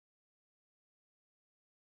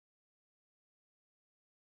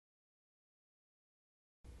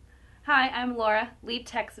Hi, I'm Laura, Lead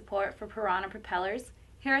Tech Support for Piranha Propellers,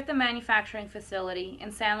 here at the manufacturing facility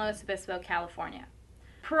in San Luis Obispo, California.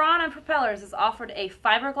 Piranha Propellers has offered a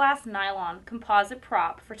fiberglass nylon composite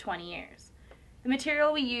prop for 20 years. The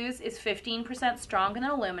material we use is 15% stronger than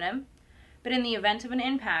aluminum, but in the event of an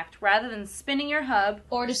impact, rather than spinning your hub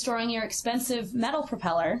or destroying your expensive metal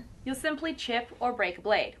propeller, you'll simply chip or break a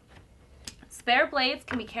blade. Spare blades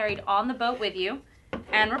can be carried on the boat with you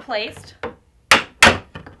and replaced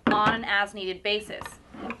on an as-needed basis.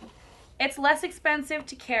 It's less expensive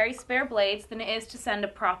to carry spare blades than it is to send a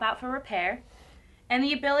prop out for repair, and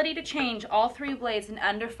the ability to change all 3 blades in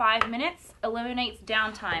under 5 minutes eliminates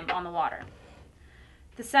downtime on the water.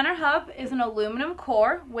 The center hub is an aluminum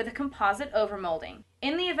core with a composite overmolding.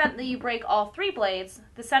 In the event that you break all 3 blades,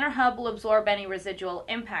 the center hub will absorb any residual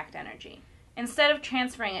impact energy, instead of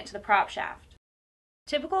transferring it to the prop shaft.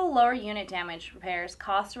 Typical lower unit damage repairs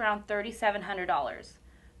cost around $3,700.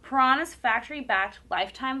 Piranha's factory-backed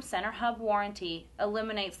lifetime center hub warranty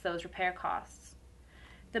eliminates those repair costs.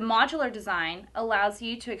 The modular design allows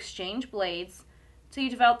you to exchange blades so you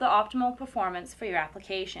develop the optimal performance for your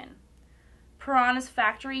application. Piranha's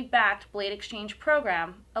factory-backed blade exchange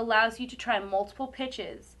program allows you to try multiple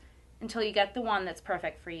pitches until you get the one that's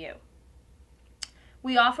perfect for you.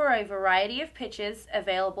 We offer a variety of pitches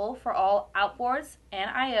available for all outboards and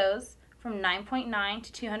IOs from 9.9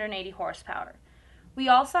 to 280 horsepower. We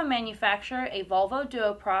also manufacture a Volvo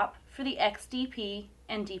Duo prop for the XDP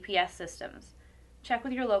and DPS systems. Check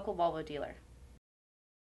with your local Volvo dealer.